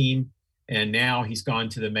baseball team, and now he's gone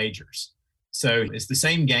to the majors. So it's the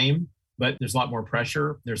same game, but there's a lot more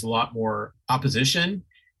pressure, there's a lot more opposition,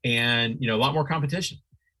 and a lot more competition.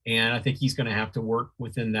 And I think he's going to have to work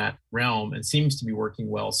within that realm and seems to be working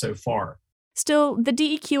well so far. Still, the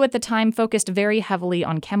DEQ at the time focused very heavily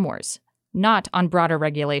on ChemWars, not on broader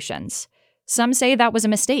regulations. Some say that was a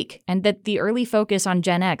mistake, and that the early focus on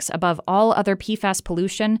GenX above all other PFAS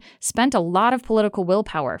pollution spent a lot of political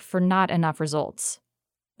willpower for not enough results.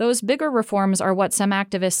 Those bigger reforms are what some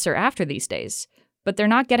activists are after these days, but they're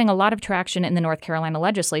not getting a lot of traction in the North Carolina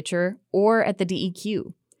legislature or at the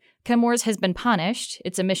DEQ. Chemours has been punished,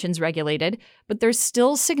 its emissions regulated, but there's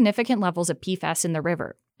still significant levels of PFAS in the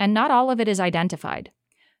river, and not all of it is identified.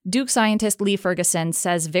 Duke scientist Lee Ferguson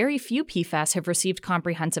says very few PFAS have received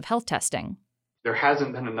comprehensive health testing. There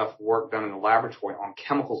hasn't been enough work done in the laboratory on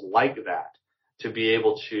chemicals like that to be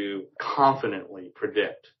able to confidently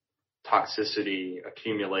predict toxicity,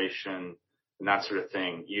 accumulation, and that sort of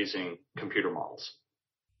thing using computer models.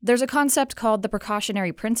 There's a concept called the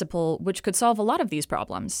precautionary principle, which could solve a lot of these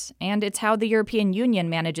problems, and it's how the European Union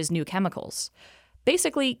manages new chemicals.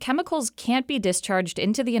 Basically, chemicals can't be discharged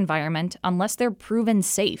into the environment unless they're proven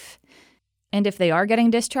safe. And if they are getting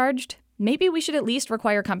discharged, maybe we should at least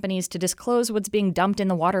require companies to disclose what's being dumped in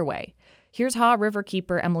the waterway. Here's Haw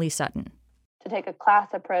Riverkeeper Emily Sutton. To take a class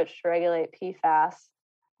approach to regulate PFAS,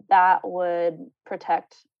 that would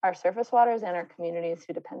protect our surface waters and our communities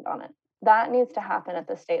who depend on it. That needs to happen at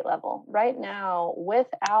the state level. Right now,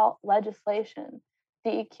 without legislation,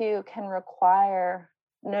 DEQ can require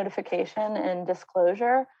notification and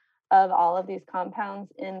disclosure of all of these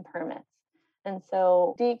compounds in permits. And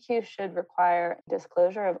so DEQ should require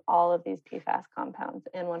disclosure of all of these PFAS compounds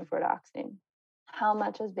and 1,4-dioxane. How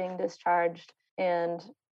much is being discharged and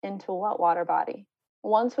into what water body?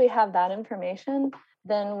 Once we have that information,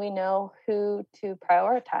 then we know who to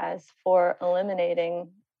prioritize for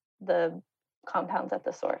eliminating the compounds at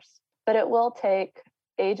the source. But it will take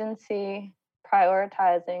agency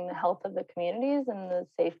prioritizing the health of the communities and the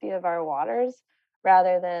safety of our waters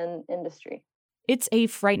rather than industry. It's a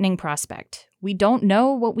frightening prospect. We don't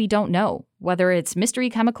know what we don't know, whether it's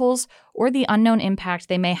mystery chemicals or the unknown impact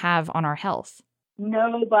they may have on our health.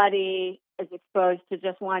 Nobody is exposed to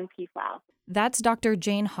just one PFAS. That's Dr.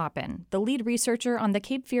 Jane Hoppin, the lead researcher on the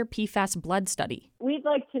Cape Fear PFAS blood study. We'd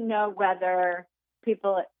like to know whether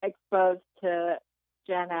people exposed to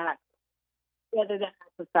GenX, whether the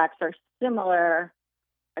health effects are similar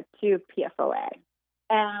to PFOA.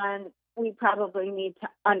 And we probably need to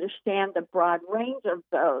understand the broad range of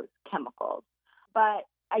those chemicals. But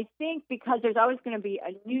I think because there's always going to be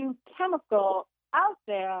a new chemical out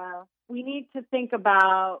there, we need to think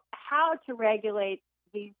about how to regulate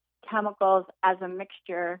these chemicals as a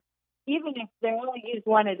mixture, even if they're only used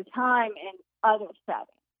one at a time in other settings.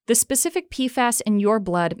 The specific PFAS in your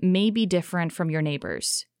blood may be different from your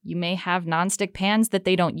neighbors. You may have nonstick pans that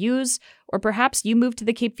they don't use, or perhaps you moved to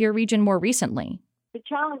the Cape Fear region more recently. The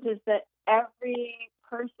challenge is that every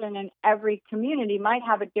person in every community might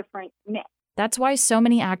have a different mix. That's why so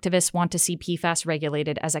many activists want to see PFAS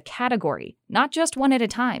regulated as a category, not just one at a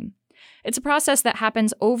time. It's a process that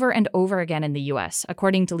happens over and over again in the U.S.,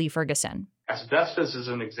 according to Lee Ferguson. Asbestos is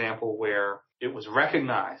an example where it was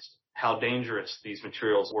recognized how dangerous these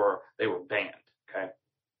materials were. They were banned, okay?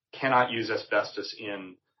 Cannot use asbestos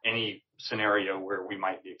in any scenario where we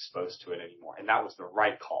might be exposed to it anymore. And that was the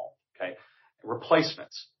right call, okay?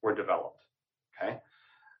 Replacements were developed, okay?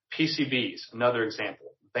 PCBs, another example,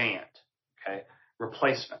 banned, okay?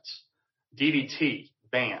 Replacements. DDT,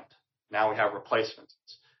 banned. Now we have replacements.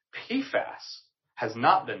 PFAS has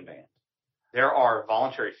not been banned. There are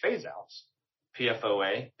voluntary phase-outs.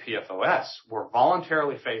 PFOA, PFOS were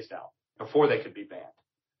voluntarily phased out before they could be banned.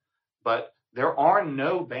 But there are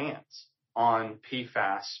no bans on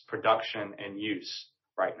PFAS production and use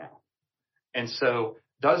right now. And so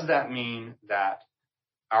does that mean that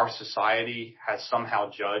our society has somehow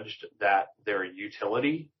judged that their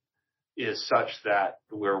utility is such that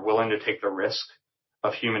we're willing to take the risk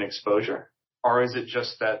of human exposure? Or is it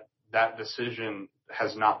just that that decision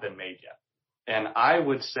has not been made yet? And I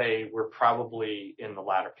would say we're probably in the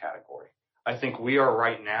latter category. I think we are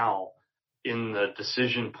right now in the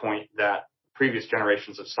decision point that previous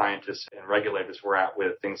generations of scientists and regulators were at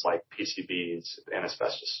with things like PCBs and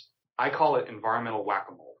asbestos. I call it environmental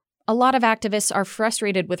whack-a-mole. A lot of activists are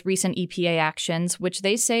frustrated with recent EPA actions, which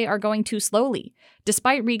they say are going too slowly,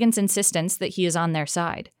 despite Regan's insistence that he is on their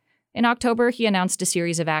side. In October, he announced a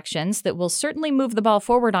series of actions that will certainly move the ball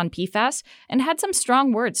forward on PFAS and had some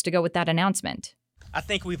strong words to go with that announcement. I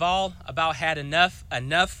think we've all about had enough.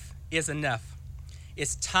 Enough is enough.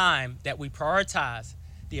 It's time that we prioritize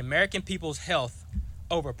the American people's health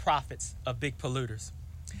over profits of big polluters.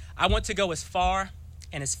 I want to go as far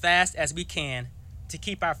and as fast as we can to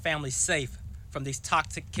keep our families safe from these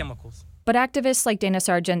toxic chemicals. But activists like Dana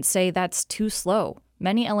Sargent say that's too slow.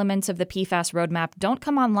 Many elements of the PFAS roadmap don't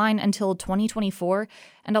come online until 2024,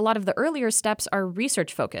 and a lot of the earlier steps are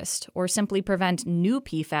research-focused or simply prevent new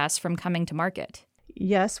PFAS from coming to market.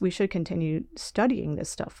 Yes, we should continue studying this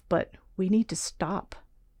stuff, but we need to stop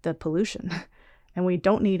the pollution, and we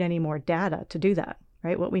don't need any more data to do that,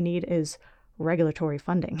 right? What we need is regulatory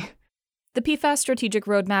funding. The PFAS Strategic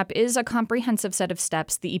Roadmap is a comprehensive set of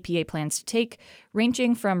steps the EPA plans to take,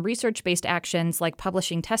 ranging from research-based actions like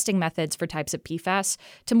publishing testing methods for types of PFAS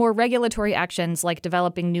to more regulatory actions like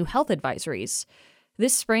developing new health advisories.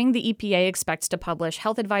 This spring, the EPA expects to publish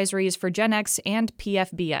health advisories for GenX and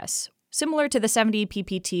PFBS, similar to the 70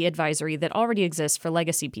 PPT advisory that already exists for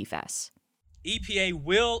legacy PFAS. EPA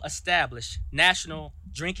will establish national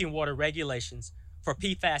drinking water regulations for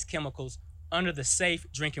PFAS chemicals under the Safe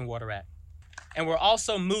Drinking Water Act. And we're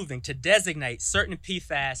also moving to designate certain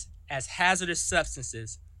PFAS as hazardous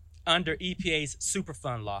substances under EPA's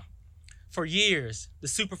Superfund law. For years, the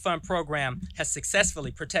Superfund program has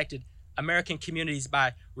successfully protected American communities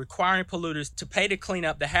by requiring polluters to pay to clean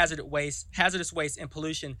up the hazardous waste and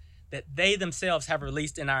pollution that they themselves have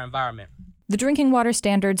released in our environment. The drinking water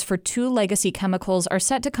standards for 2 legacy chemicals are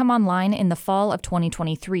set to come online in the fall of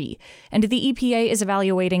 2023, and the EPA is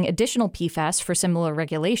evaluating additional PFAS for similar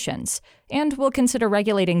regulations, and will consider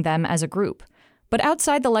regulating them as a group. But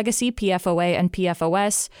outside the legacy PFOA and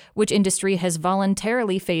PFOS, which industry has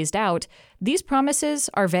voluntarily phased out, these promises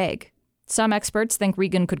are vague. Some experts think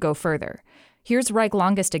Regan could go further. Here's Reich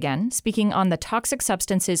Longest again, speaking on the Toxic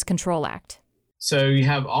Substances Control Act. So you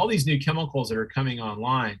have all these new chemicals that are coming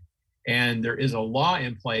online, and there is a law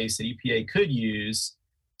in place that EPA could use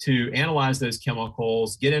to analyze those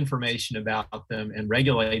chemicals, get information about them, and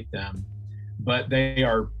regulate them. But they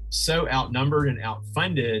are so outnumbered and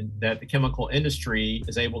outfunded that the chemical industry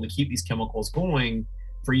is able to keep these chemicals going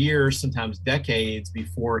for years, sometimes decades,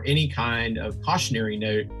 before any kind of cautionary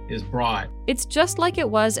note is brought. It's just like it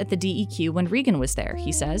was at the DEQ when Regan was there,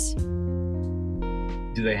 he says.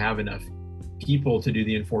 Do they have enough people to do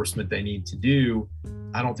the enforcement they need to do?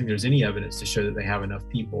 I don't think there's any evidence to show that they have enough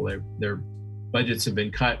people. Their budgets have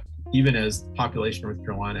been cut even as the population of North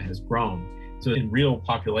Carolina has grown. So in real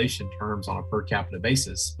population terms, on a per capita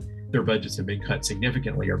basis, their budgets have been cut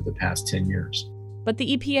significantly over the past 10 years. But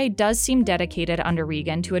the EPA does seem dedicated under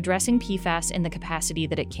Regan to addressing PFAS in the capacity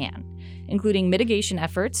that it can, including mitigation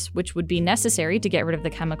efforts, which would be necessary to get rid of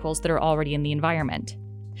the chemicals that are already in the environment.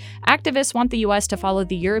 Activists want the US to follow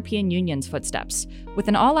the European Union's footsteps, with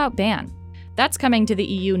an all-out ban. That's coming to the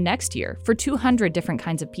EU next year for 200 different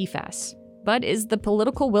kinds of PFAS. But is the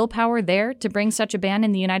political willpower there to bring such a ban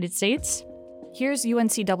in the United States? Here's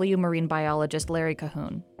UNCW marine biologist Larry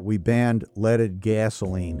Cahoon. We banned leaded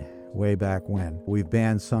gasoline way back when. We've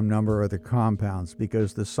banned some number of other compounds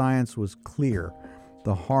because the science was clear.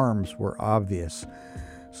 The harms were obvious.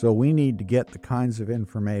 So we need to get the kinds of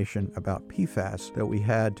information about PFAS that we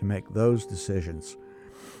had to make those decisions.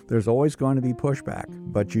 There's always going to be pushback,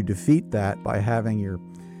 but you defeat that by having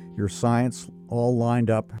your science all lined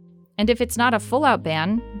up. And if it's not a full-out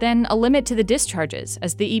ban, then a limit to the discharges,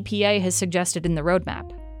 as the EPA has suggested in the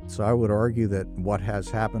roadmap. So I would argue that what has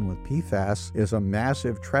happened with PFAS is a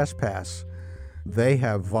massive trespass. They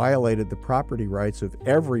have violated the property rights of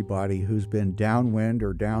everybody who's been downwind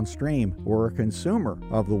or downstream or a consumer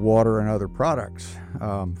of the water and other products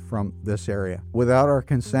from this area without our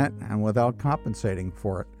consent and without compensating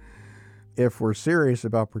for it. If we're serious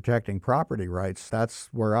about protecting property rights, that's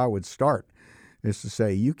where I would start, is to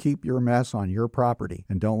say you keep your mess on your property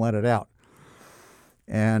and don't let it out.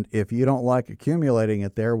 And if you don't like accumulating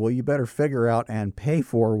it there, well, you better figure out and pay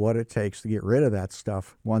for what it takes to get rid of that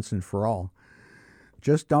stuff once and for all.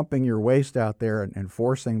 Just dumping your waste out there and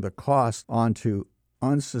forcing the cost onto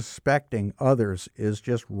unsuspecting others is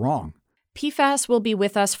just wrong. PFAS will be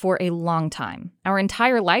with us for a long time, our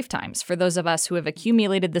entire lifetimes for those of us who have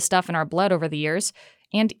accumulated the stuff in our blood over the years,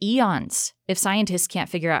 and eons if scientists can't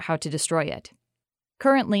figure out how to destroy it.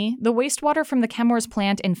 Currently, the wastewater from the Chemours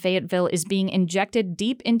plant in Fayetteville is being injected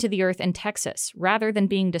deep into the earth in Texas rather than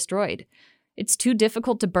being destroyed. It's too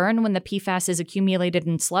difficult to burn when the PFAS is accumulated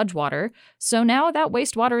in sludge water, so now that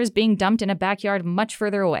wastewater is being dumped in a backyard much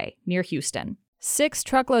further away, near Houston. 6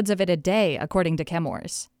 truckloads of it a day, according to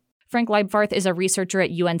Chemours. Frank Leibfarth is a researcher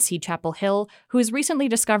at UNC Chapel Hill who has recently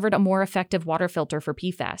discovered a more effective water filter for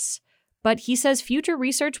PFAS. But he says future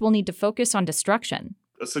research will need to focus on destruction.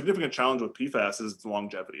 A significant challenge with PFAS is its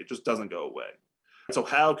longevity. It just doesn't go away. So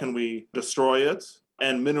how can we destroy it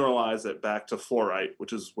and mineralize it back to fluorite,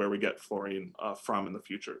 which is where we get fluorine from in the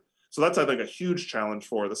future? So that's, I think, a huge challenge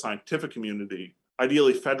for the scientific community.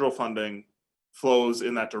 Ideally, federal funding flows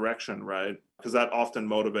in that direction, right? Because that often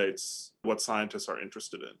motivates what scientists are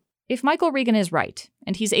interested in. If Michael Regan is right,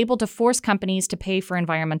 and he's able to force companies to pay for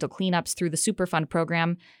environmental cleanups through the Superfund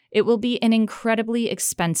program, it will be an incredibly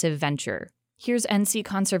expensive venture. Here's NC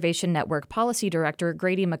Conservation Network Policy Director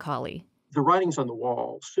Grady McCauley. The writing's on the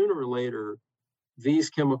wall. Sooner or later, these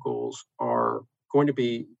chemicals are going to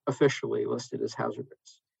be officially listed as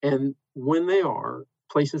hazardous. And when they are,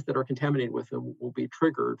 places that are contaminated with them will be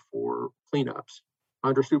triggered for cleanups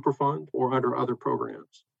under Superfund or under other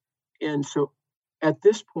programs. And so at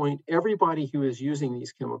this point, everybody who is using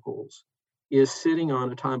these chemicals is sitting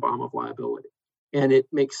on a time bomb of liability. And it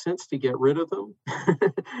makes sense to get rid of them,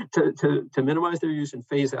 to minimize their use and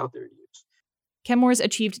phase out their use. Chemours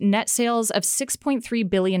achieved net sales of $6.3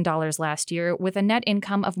 billion last year with a net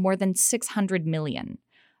income of more than $600 million.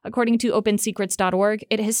 According to OpenSecrets.org,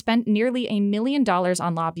 it has spent nearly $1 million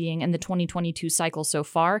on lobbying in the 2022 cycle so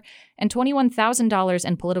far and $21,000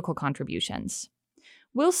 in political contributions.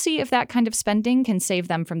 We'll see if that kind of spending can save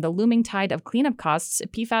them from the looming tide of cleanup costs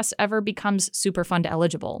if PFAS ever becomes Superfund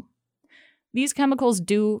eligible. These chemicals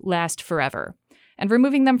do last forever, and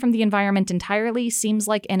removing them from the environment entirely seems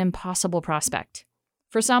like an impossible prospect.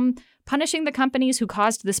 For some, punishing the companies who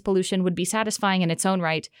caused this pollution would be satisfying in its own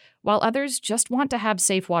right, while others just want to have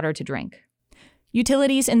safe water to drink.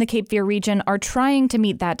 Utilities in the Cape Fear region are trying to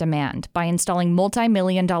meet that demand by installing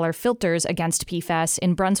multi-million-dollar filters against PFAS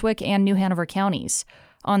in Brunswick and New Hanover counties,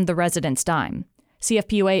 on the residents' dime.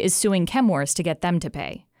 CFPUA is suing Chemours to get them to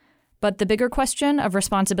pay. But the bigger question of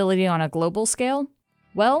responsibility on a global scale?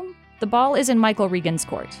 Well, the ball is in Michael Regan's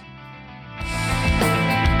court.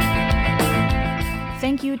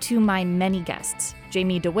 Thank you to my many guests: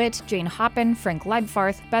 Jamie DeWitt, Jane Hoppen, Frank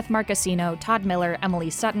Leibfarth, Beth Marcassino, Todd Miller, Emily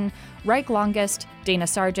Sutton, Reich Longest, Dana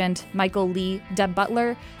Sargent, Michael Lee, Deb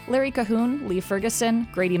Butler, Larry Cahoon, Lee Ferguson,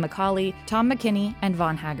 Grady McCauley, Tom McKinney, and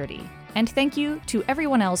Vaughn Haggerty. And thank you to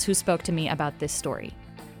everyone else who spoke to me about this story.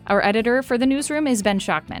 Our editor for the Newsroom is Ben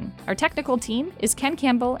Schachman. Our technical team is Ken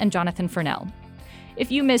Campbell and Jonathan Furnell.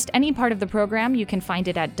 If you missed any part of the program, you can find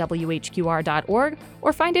it at whqr.org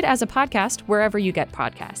or find it as a podcast wherever you get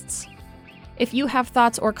podcasts. If you have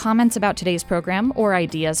thoughts or comments about today's program or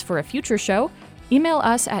ideas for a future show, email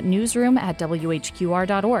us at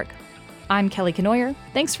newsroom@whqr.org. I'm Kelly Kenoyer.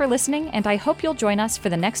 Thanks for listening, and I hope you'll join us for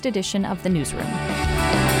the next edition of The Newsroom.